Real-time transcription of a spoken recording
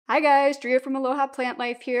Hi guys, Drea from Aloha Plant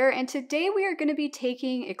Life here, and today we are going to be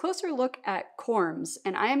taking a closer look at corms,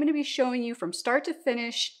 and I am going to be showing you from start to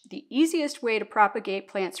finish the easiest way to propagate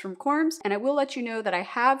plants from corms, and I will let you know that I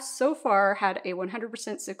have so far had a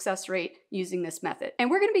 100% success rate using this method.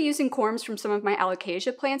 And we're going to be using corms from some of my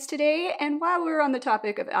alocasia plants today, and while we're on the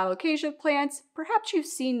topic of alocasia plants, perhaps you've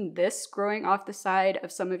seen this growing off the side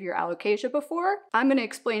of some of your alocasia before. I'm going to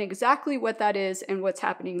explain exactly what that is and what's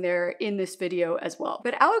happening there in this video as well.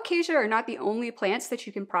 But alocasia are not the only plants that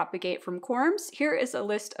you can propagate from corms. Here is a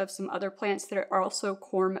list of some other plants that are also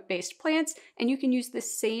corm-based plants, and you can use the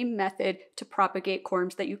same method to propagate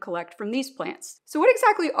corms that you collect from these plants. So what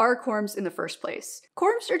exactly are corms in the first place?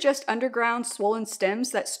 Corms are just underground swollen stems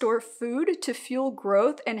that store food to fuel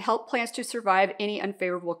growth and help plants to survive any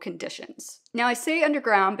unfavorable conditions. Now I say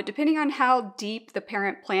underground, but depending on how deep the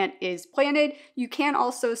parent plant is planted, you can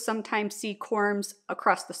also sometimes see corms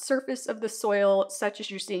across the surface of the soil, such as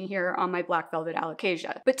you're seeing here on my black velvet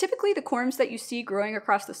alocasia. But typically the corms that you see growing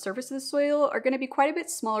across the surface of the soil are going to be quite a bit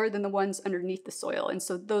smaller than the ones underneath the soil. And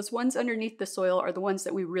so those ones underneath the soil are the ones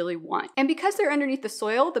that we really want. And because they're underneath the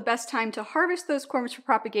soil, the best time to harvest those corms for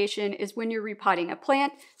propagation is when you're repotting a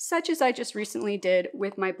plant, such as I just recently did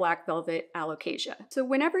with my black velvet alocasia. So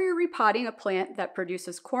whenever you're repotting a plant that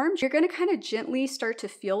produces corms, you're going to kind of gently start to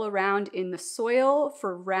feel around in the soil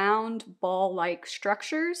for round ball-like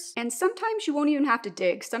structures. And sometimes you won't even have to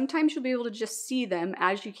dig. Sometimes you'll be able to just see them,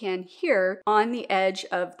 as you can here, on the edge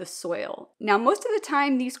of the soil. Now, most of the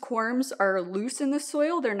time these corms are loose in the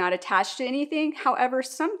soil. They're not attached to anything. However,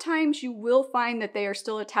 sometimes you will find that they are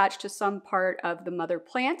still attached to some part of the mother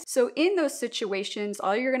plant. So in those situations,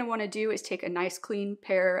 all you're going to want to do is take a nice clean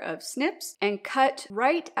pair of snips and cut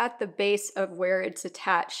right at the base of where it's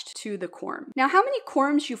attached to the corm. Now, how many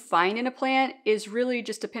corms you find in a plant is really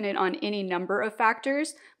just dependent on any number of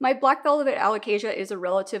factors. My black velvet alocasia is a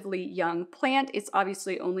relatively young plant. It's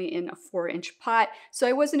obviously only in a 4-inch pot, so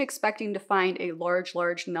I wasn't expecting to find a large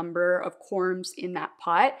number of corms in that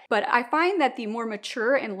pot. But I find that the more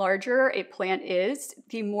mature and larger a plant is,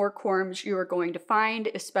 the more corms you are going to find,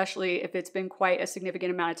 especially if it's been quite a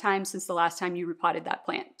significant amount of time since the last time you repotted that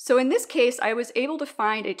plant. So in this case, I was able to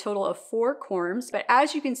find a total of 4 corms, but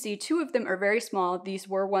as you can see, 2 of them are very small. These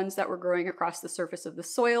were ones that were growing across the surface of the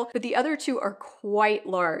soil, but the other 2 are quite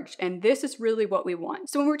large, and this is really what we want.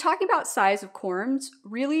 So when we're talking about size of corms,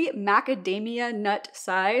 really macadamia nut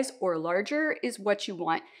size or larger is what you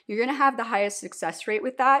want. You're going to have the highest success rate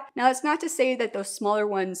with that. Now, that's not to say that those smaller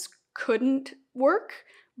ones couldn't work,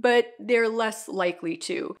 but they're less likely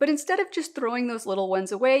to. But instead of just throwing those little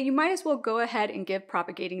ones away, you might as well go ahead and give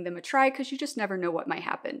propagating them a try, because you just never know what might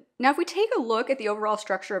happen. Now, if we take a look at the overall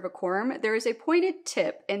structure of a corm, there is a pointed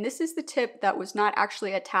tip, and this is the tip that was not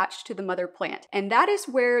actually attached to the mother plant. And that is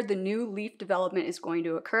where the new leaf development is going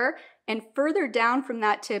to occur. And further down from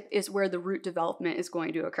that tip is where the root development is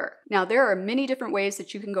going to occur. Now, there are many different ways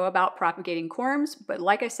that you can go about propagating corms, but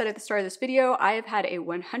like I said at the start of this video, I have had a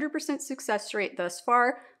 100% success rate thus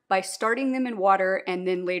far by starting them in water and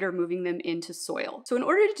then later moving them into soil. So in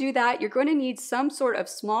order to do that, you're going to need some sort of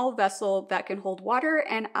small vessel that can hold water,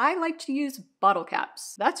 and I like to use bottle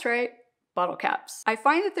caps. That's right, bottle caps. I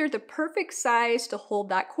find that they're the perfect size to hold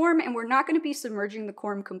that corm, and we're not going to be submerging the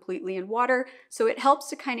corm completely in water, so it helps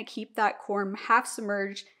to kind of keep that corm half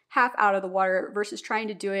submerged, half out of the water, versus trying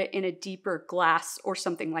to do it in a deeper glass or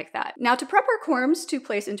something like that. Now, to prep our corms to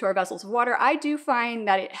place into our vessels of water, I do find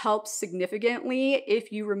that it helps significantly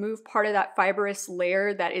if you remove part of that fibrous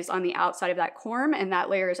layer that is on the outside of that corm, and that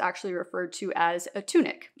layer is actually referred to as a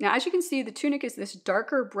tunic. Now, as you can see, the tunic is this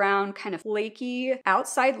darker brown, kind of flaky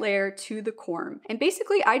outside layer to the corm. And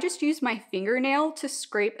basically, I just use my fingernail to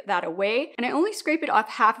scrape that away, and I only scrape it off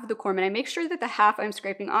half of the corm, and I make sure that the half I'm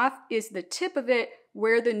scraping off is the tip of it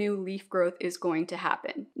where the new leaf growth is going to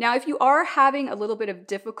happen. Now, if you are having a little bit of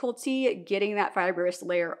difficulty getting that fibrous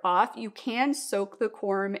layer off, you can soak the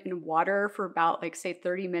corm in water for about, like, say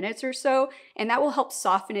 30 minutes or so, and that will help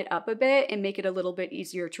soften it up a bit and make it a little bit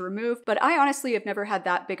easier to remove. But I honestly have never had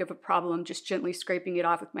that big of a problem just gently scraping it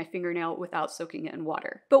off with my fingernail without soaking it in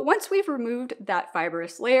water. But once we've removed that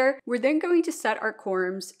fibrous layer, we're then going to set our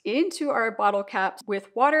corms into our bottle caps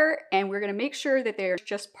with water, and we're going to make sure that they're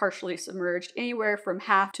just partially submerged, anywhere from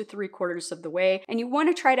half to 3/4 of the way. And you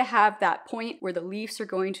want to try to have that point where the leaves are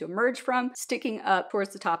going to emerge from sticking up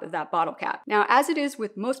towards the top of that bottle cap. Now, as it is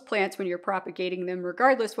with most plants when you're propagating them,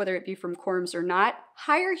 regardless whether it be from corms or not,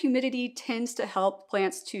 higher humidity tends to help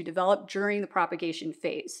plants to develop during the propagation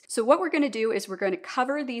phase. So what we're going to do is we're going to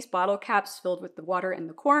cover these bottle caps filled with the water and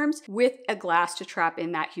the corms with a glass to trap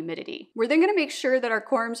in that humidity. We're then going to make sure that our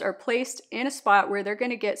corms are placed in a spot where they're going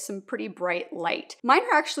to get some pretty bright light. Mine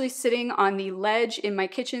are actually sitting on the ledge in my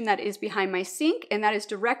kitchen that is behind my sink, and that is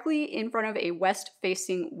directly in front of a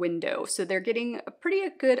west-facing window. So they're getting a pretty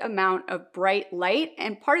good amount of bright light,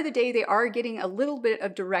 and part of the day they are getting a little bit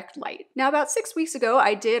of direct light. Now, about 6 weeks ago,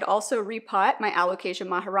 I did also repot my Alocasia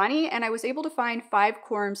maharani, and I was able to find 5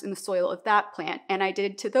 corms in the soil of that plant, and I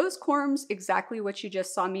did to those corms exactly what you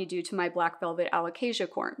just saw me do to my black velvet Alocasia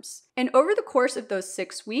corms. And over the course of those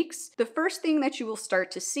 6 weeks, the first thing that you will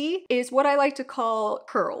start to see is what I like to call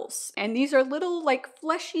curls. And these are little like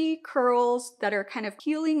fleshy curls that are kind of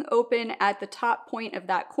peeling open at the top point of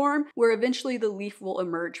that corm where eventually the leaf will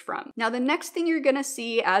emerge from. Now, the next thing you're gonna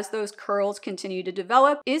see as those curls continue to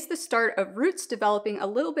develop is the start of roots developing a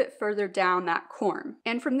little bit further down that corm.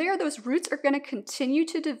 And from there, those roots are gonna continue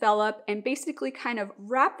to develop and basically kind of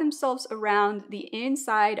wrap themselves around the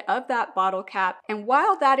inside of that bottle cap. And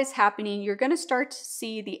while that is happening, you're gonna start to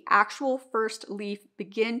see the actual first leaf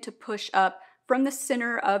begin to push up from the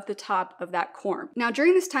center of the top of that corm. Now,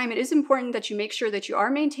 during this time, it is important that you make sure that you are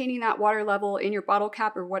maintaining that water level in your bottle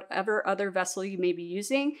cap or whatever other vessel you may be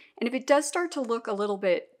using. And if it does start to look a little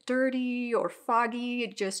bit dirty or foggy,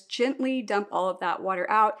 just gently dump all of that water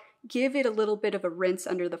out. Give it a little bit of a rinse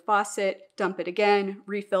under the faucet, dump it again,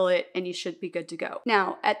 refill it, and you should be good to go.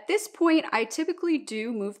 Now, at this point, I typically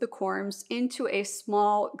do move the corms into a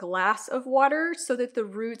small glass of water so that the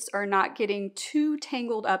roots are not getting too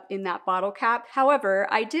tangled up in that bottle cap. However,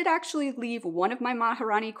 I did actually leave one of my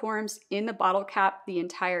maharani corms in the bottle cap the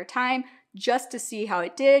entire time just to see how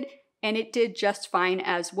it did. And it did just fine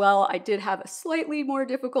as well. I did have a slightly more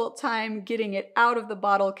difficult time getting it out of the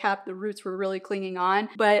bottle cap. The roots were really clinging on,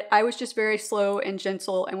 but I was just very slow and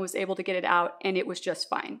gentle and was able to get it out, and it was just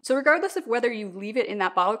fine. So regardless of whether you leave it in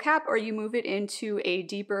that bottle cap or you move it into a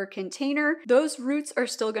deeper container, those roots are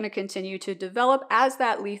still going to continue to develop as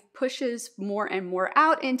that leaf pushes more and more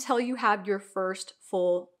out until you have your first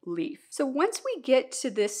full leaf. So once we get to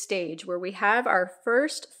this stage where we have our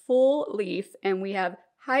first full leaf and we have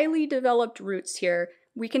highly developed roots here,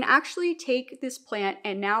 we can actually take this plant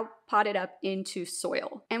and now pot it up into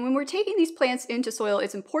soil. And when we're taking these plants into soil,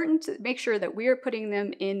 it's important to make sure that we are putting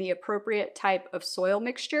them in the appropriate type of soil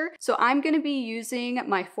mixture. So I'm going to be using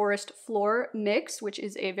my forest floor mix, which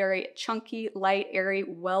is a very chunky, light, airy,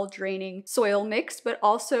 well-draining soil mix, but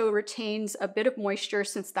also retains a bit of moisture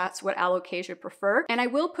since that's what Alocasia prefer. And I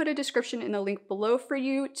will put a description in the link below for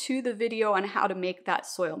you to the video on how to make that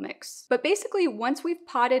soil mix. But basically, once we've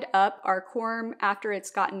potted up our corm after it's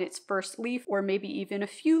gotten its first leaf, or maybe even a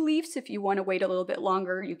few leaves, if you want to wait a little bit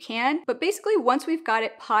longer, you can. But basically, once we've got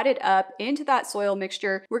it potted up into that soil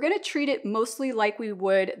mixture, we're going to treat it mostly like we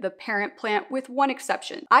would the parent plant, with one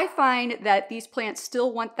exception. I find that these plants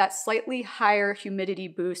still want that slightly higher humidity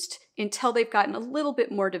boost until they've gotten a little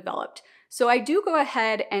bit more developed. So I do go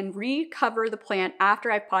ahead and recover the plant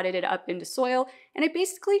after I've potted it up into soil, and I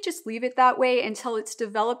basically just leave it that way until it's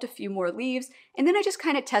developed a few more leaves, and then I just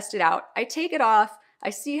kind of test it out. I take it off, I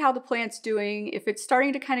see how the plant's doing. If it's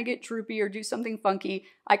starting to kind of get droopy or do something funky,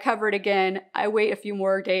 I cover it again. I wait a few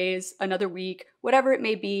more days, another week, whatever it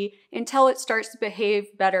may be, until it starts to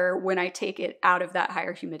behave better when I take it out of that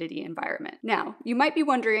higher humidity environment. Now, you might be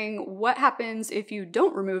wondering what happens if you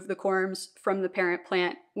don't remove the corms from the parent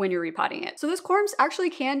plant when you're repotting it. So those corms actually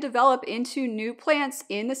can develop into new plants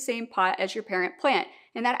in the same pot as your parent plant.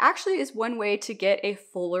 And that actually is one way to get a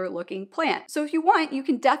fuller looking plant. So if you want, you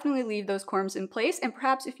can definitely leave those corms in place, and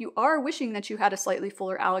perhaps if you are wishing that you had a slightly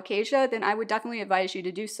fuller Alocasia, then I would definitely advise you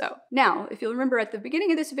to do so. Now, if you'll remember at the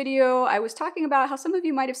beginning of this video, I was talking about how some of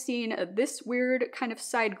you might have seen this weird kind of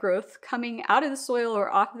side growth coming out of the soil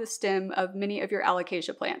or off of the stem of many of your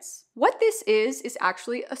Alocasia plants. What this is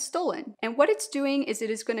actually a stolon. And what it's doing is it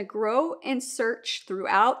is going to grow and search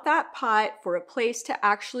throughout that pot for a place to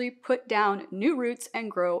actually put down new roots and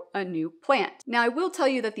grow a new plant. Now, I will tell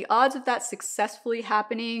you that the odds of that successfully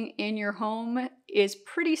happening in your home is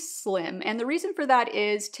pretty slim. And the reason for that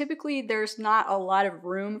is typically there's not a lot of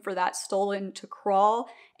room for that stolon to crawl,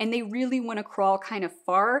 and they really want to crawl kind of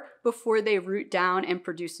far before they root down and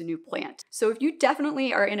produce a new plant. So if you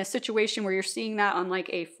definitely are in a situation where you're seeing that on like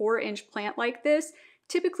a 4-inch plant like this,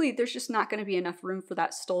 typically there's just not going to be enough room for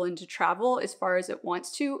that stolon to travel as far as it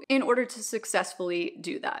wants to in order to successfully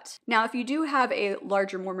do that. Now, if you do have a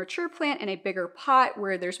larger, more mature plant in a bigger pot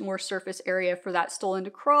where there's more surface area for that stolon to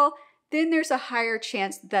crawl, then there's a higher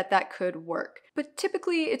chance that that could work. But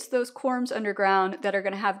typically it's those corms underground that are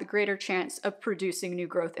going to have the greater chance of producing new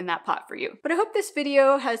growth in that pot for you. But I hope this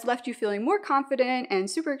video has left you feeling more confident and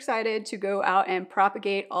super excited to go out and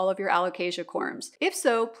propagate all of your Alocasia corms. If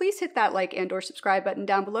so, please hit that like and or subscribe button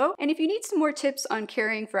down below. And if you need some more tips on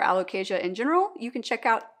caring for Alocasia in general, you can check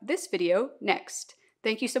out this video next.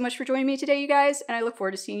 Thank you so much for joining me today, you guys, and I look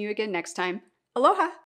forward to seeing you again next time. Aloha!